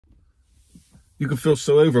You can feel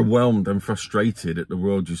so overwhelmed and frustrated at the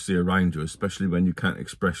world you see around you, especially when you can't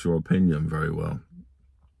express your opinion very well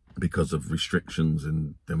because of restrictions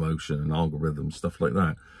in emotion and algorithms, stuff like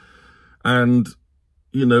that. And,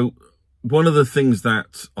 you know, one of the things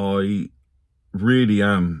that I really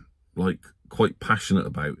am, like, quite passionate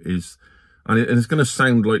about is, and it's going to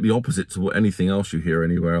sound like the opposite to what anything else you hear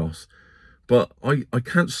anywhere else, but I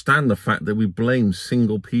can't stand the fact that we blame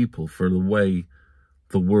single people for the way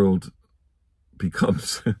the world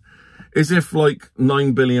becomes. As if like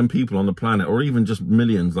 9 billion people on the planet, or even just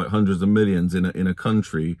millions, like hundreds of millions in a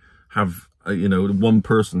country have, you know, one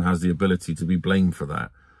person has the ability to be blamed for that.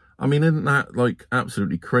 I mean, isn't that like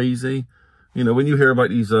absolutely crazy? You know, when you hear about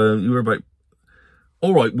these, you hear about,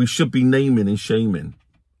 all right, we should be naming and shaming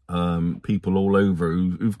people all over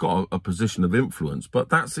who've got a position of influence, but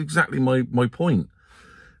that's exactly my point.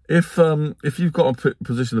 If you've got a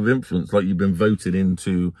position of influence, like you've been voted in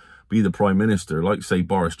to be the Prime Minister, like say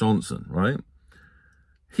Boris Johnson, right?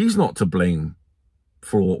 He's not to blame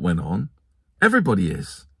for what went on. Everybody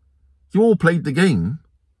is. You all played the game.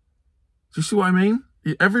 Do you see what I mean?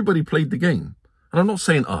 Everybody played the game. And I'm not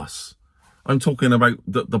saying us. I'm talking about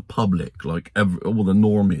the public, like all the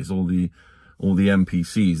normies, all the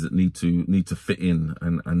NPCs that need to fit in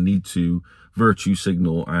and need to virtue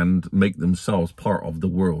signal and make themselves part of the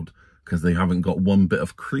world because they haven't got one bit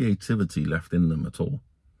of creativity left in them at all.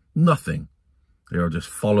 Nothing. They are just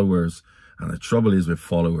followers. And the trouble is with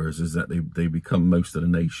followers is that they become most of the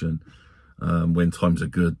nation when times are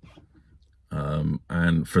good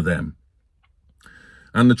and for them.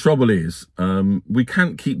 And the trouble is, we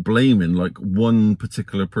can't keep blaming like one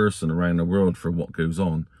particular person around the world for what goes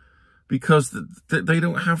on because they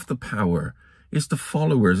don't have the power. It's the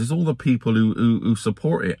followers. It's all the people who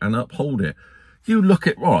support it and uphold it. You look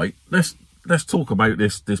at, right, let's talk about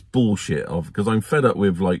this bullshit of, because I'm fed up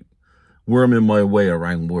with like worming my way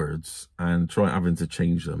around words and having to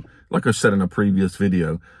change them. Like I said in a previous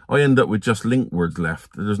video, I end up with just link words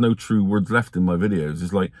left. There's no true words left in my videos.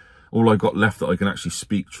 It's like, all I got left that I can actually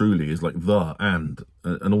speak truly is like the, and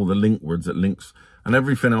all the link words that links, and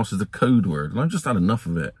everything else is a code word. And I've just had enough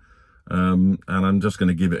of it. And I'm just going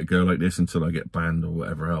to give it a go like this until I get banned or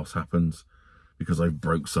whatever else happens, because I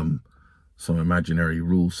broke some imaginary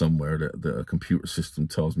rule somewhere that a computer system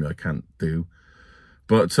tells me I can't do.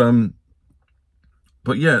 But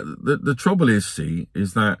yeah, the trouble is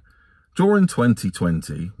that during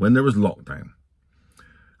 2020, when there was lockdown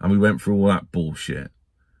and we went through all that bullshit,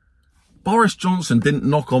 Boris Johnson didn't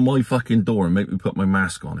knock on my fucking door and make me put my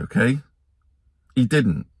mask on, okay? He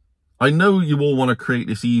didn't. I know you all want to create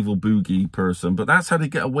this evil boogie person, but that's how they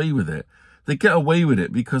get away with it. They get away with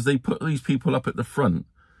it because they put these people up at the front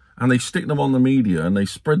and they stick them on the media and they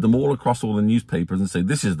spread them all across all the newspapers and say,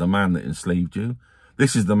 this is the man that enslaved you.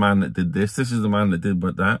 This is the man that did this. This is the man that did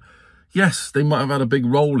that. Yes, they might have had a big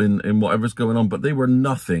role in whatever's going on, but they were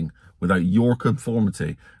nothing without your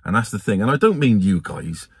conformity. And that's the thing. And I don't mean you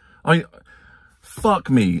guys. Fuck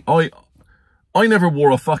me. I never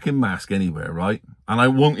wore a fucking mask anywhere, right? And I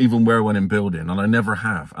won't even wear one in building, and I never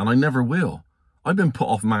have, and I never will. I've been put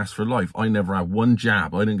off masks for life. I never had one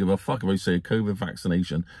jab. I didn't give a fuck if I say a COVID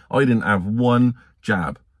vaccination. I didn't have one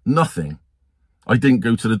jab. Nothing. I didn't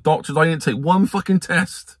go to the doctors. I didn't take one fucking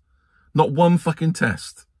test. Not one fucking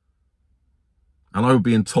test. And I was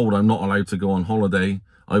being told I'm not allowed to go on holiday.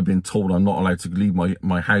 I've been told I'm not allowed to leave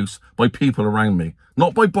my house by people around me.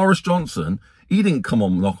 Not by Boris Johnson. He didn't come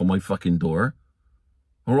on knock on my fucking door.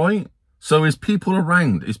 All right? So is people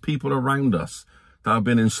around us that have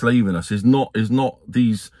been enslaving us. Is not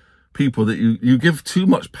these people that you give too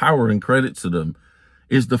much power and credit to them.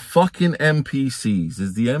 Is the fucking NPCs.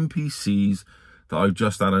 Is the NPCs that I've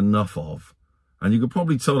just had enough of. And you could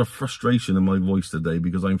probably tell the frustration in my voice today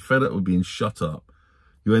because I'm fed up with being shut up.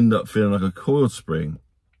 You end up feeling like a coiled spring.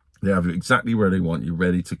 They have you exactly where they want you,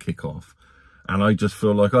 ready to kick off. And I just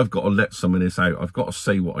feel like I've got to let some of this out. I've got to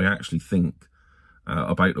say what I actually think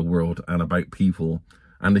about the world and about people.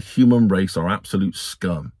 And the human race are absolute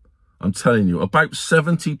scum. I'm telling you, about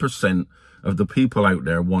 70% of the people out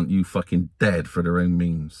there want you fucking dead for their own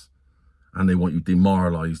means. And they want you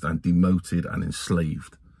demoralized and demoted and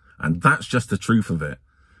enslaved. And that's just the truth of it.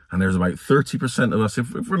 And there's about 30% of us,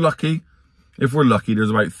 if we're lucky, there's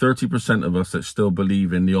about 30% of us that still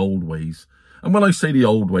believe in the old ways. And when I say the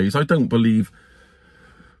old ways, I don't believe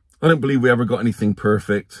we ever got anything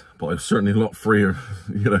perfect, but I'm certainly a lot freer,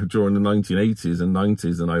 you know, during the 1980s and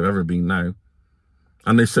 90s than I've ever been now.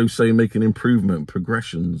 And they say making improvement,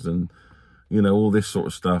 progressions and, you know, all this sort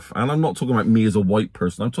of stuff. And I'm not talking about me as a white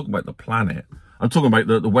person. I'm talking about the planet. I'm talking about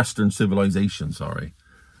the Western civilization, sorry.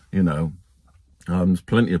 You know, There's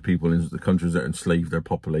plenty of people in the countries that enslave their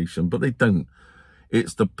population, but they don't.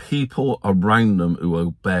 It's the people around them who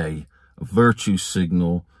obey, virtue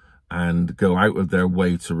signal, and go out of their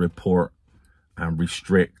way to report and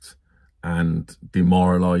restrict and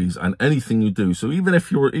demoralize and anything you do. So even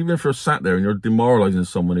if you're sat there and you're demoralizing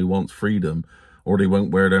someone who wants freedom, or they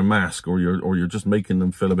won't wear their mask, or you're just making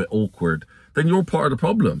them feel a bit awkward, then you're part of the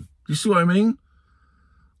problem. You see what I mean?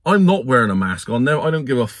 I'm not wearing a mask. I don't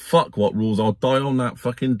give a fuck what rules. I'll die on that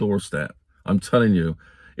fucking doorstep. I'm telling you.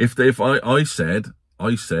 I said,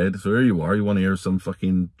 so here you are, you want to hear some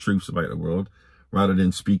fucking truths about the world, rather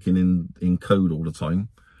than speaking in code all the time.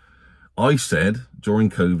 I said, during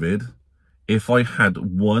COVID, if I had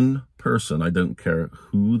one person, I don't care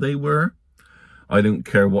who they were, I don't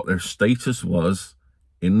care what their status was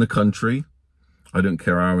in the country, I don't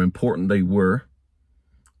care how important they were,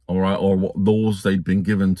 or what laws they'd been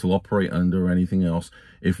given to operate under, or anything else.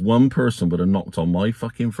 If one person would have knocked on my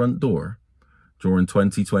fucking front door during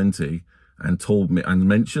 2020 and told me and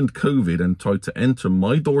mentioned COVID and tried to enter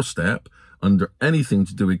my doorstep under anything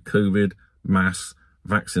to do with COVID, masks,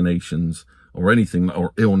 vaccinations, or anything,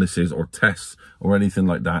 or illnesses, or tests, or anything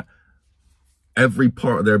like that, every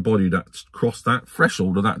part of their body that's crossed that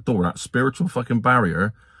threshold of that door, that spiritual fucking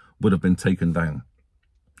barrier, would have been taken down.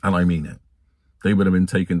 And I mean it. They would have been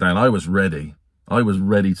taken down. I was ready. I was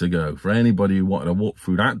ready to go. For anybody who wanted to walk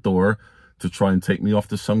through that door to try and take me off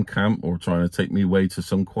to some camp, or trying to take me away to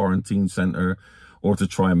some quarantine center, or to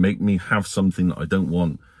try and make me have something that I don't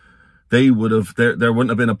want, they would have, there wouldn't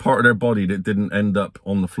have been a part of their body that didn't end up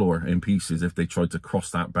on the floor in pieces if they tried to cross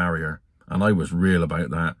that barrier. And I was real about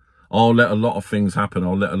that. I'll let a lot of things happen.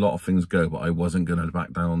 I'll let a lot of things go, but I wasn't going to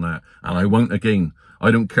back down on that. And I won't again. I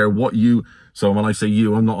don't care what you... So when I say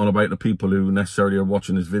you, I'm not on about the people who necessarily are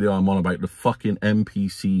watching this video. I'm on about the fucking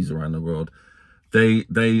NPCs around the world.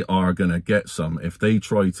 They are going to get some if they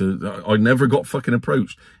try to... I never got fucking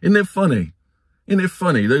approached. Isn't it funny? Isn't it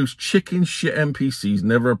funny? Those chicken shit NPCs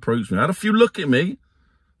never approached me. I had a few look at me.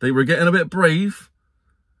 They were getting a bit brave.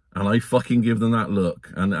 And I fucking give them that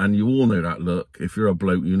look. And you all know that look. If you're a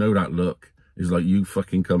bloke, you know that look is like, you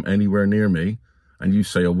fucking come anywhere near me and you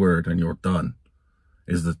say a word and you're done.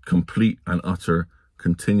 Is the complete and utter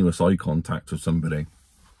continuous eye contact of somebody.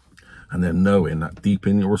 And then knowing that deep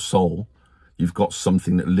in your soul, you've got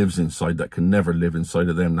something that lives inside that can never live inside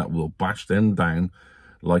of them, that will bash them down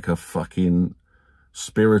like a fucking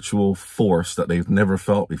spiritual force that they've never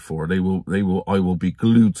felt before. I will be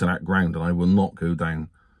glued to that ground and I will not go down.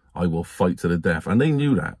 I will fight to the death. And they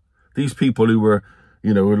knew that. These people who were,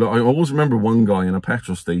 you know, I always remember one guy in a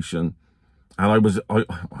petrol station, and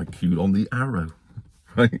I queued on the arrow,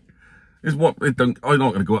 right? I'm not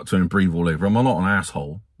going to go up to him and breathe all over him. I'm not an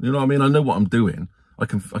asshole. You know what I mean? I know what I'm doing. I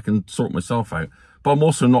can sort myself out. But I'm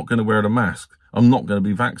also not going to wear the mask. I'm not going to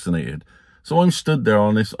be vaccinated. So I'm stood there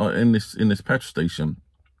on this in this petrol station,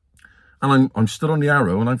 and I'm stood on the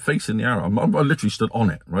arrow, and I'm facing the arrow. I literally stood on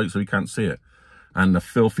it, right, so he can't see it. And the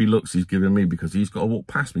filthy looks he's giving me because he's got to walk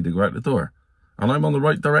past me to go out the door. And I'm on the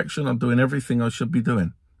right direction. I'm doing everything I should be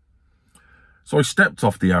doing. So I stepped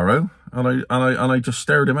off the arrow and I just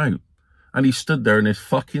stared him out. And he stood there in this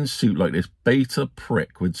fucking suit like this beta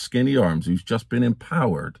prick with skinny arms who's just been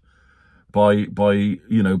empowered by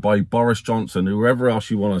Boris Johnson, whoever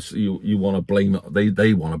else you want to blame it.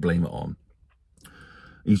 They want to blame it on.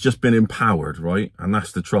 He's just been empowered, right? And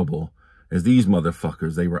that's the trouble, is these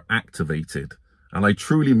motherfuckers, they were activated. And I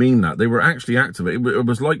truly mean that. They were actually activated. It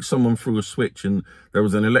was like someone threw a switch and there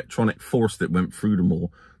was an electronic force that went through them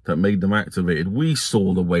all that made them activated. We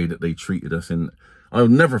saw the way that they treated us, and I'll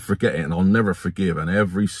never forget it and I'll never forgive. And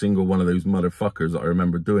every single one of those motherfuckers that I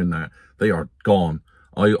remember doing that, they are gone.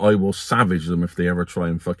 I will savage them if they ever try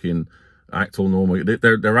and fucking act all normal.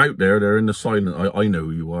 They're out there. They're in the silent. I know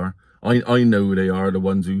who you are. I know who they are. The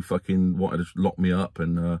ones who fucking wanted to lock me up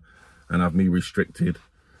and have me restricted,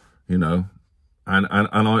 you know.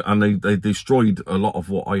 And they destroyed a lot of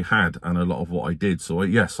what I had and a lot of what I did. So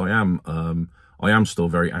yes, I am still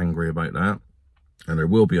very angry about that, and there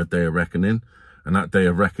will be a day of reckoning, and that day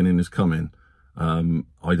of reckoning is coming.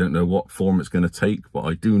 I don't know what form it's going to take, but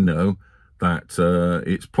I do know that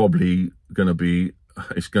it's probably going to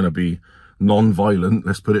be non-violent.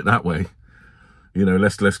 Let's put it that way. You know,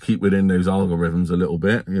 let's keep within those algorithms a little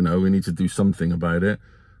bit. You know, we need to do something about it,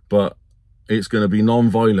 but it's going to be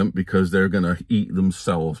non-violent because they're going to eat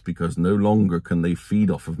themselves, because no longer can they feed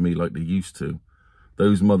off of me like they used to.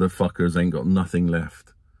 Those motherfuckers ain't got nothing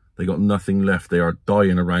left. They got nothing left. They are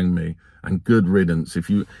dying around me, and good riddance. If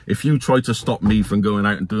you try to stop me from going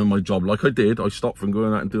out and doing my job like I did, I stopped from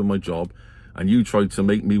going out and doing my job, and you tried to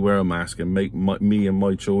make me wear a mask and make me and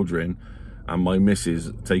my children and my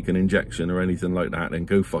missus take an injection or anything like that, then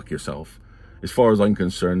go fuck yourself. As far as I'm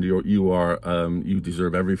concerned, you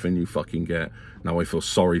deserve everything you fucking get. Now I feel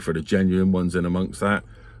sorry for the genuine ones in amongst that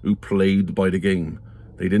who played by the game.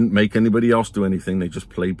 They didn't make anybody else do anything. They just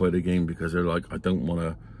played by the game because they're like, I don't want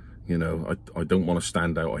to, you know, I don't want to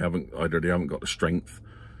stand out. Either they haven't got the strength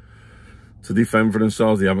to defend for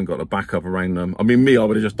themselves. They haven't got the backup around them. I mean, me, I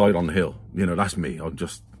would have just died on the hill. You know, that's me.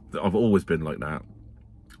 I've always been like that.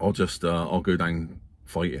 I'll go down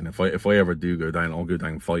fighting. If I ever do go down, I'll go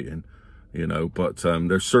down fighting, you know. But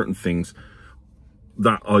there's certain things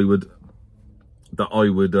that I would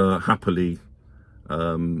happily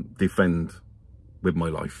defend with my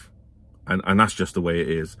life, and that's just the way it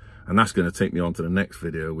is. And that's going to take me on to the next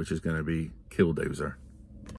video, which is going to be Killdozer.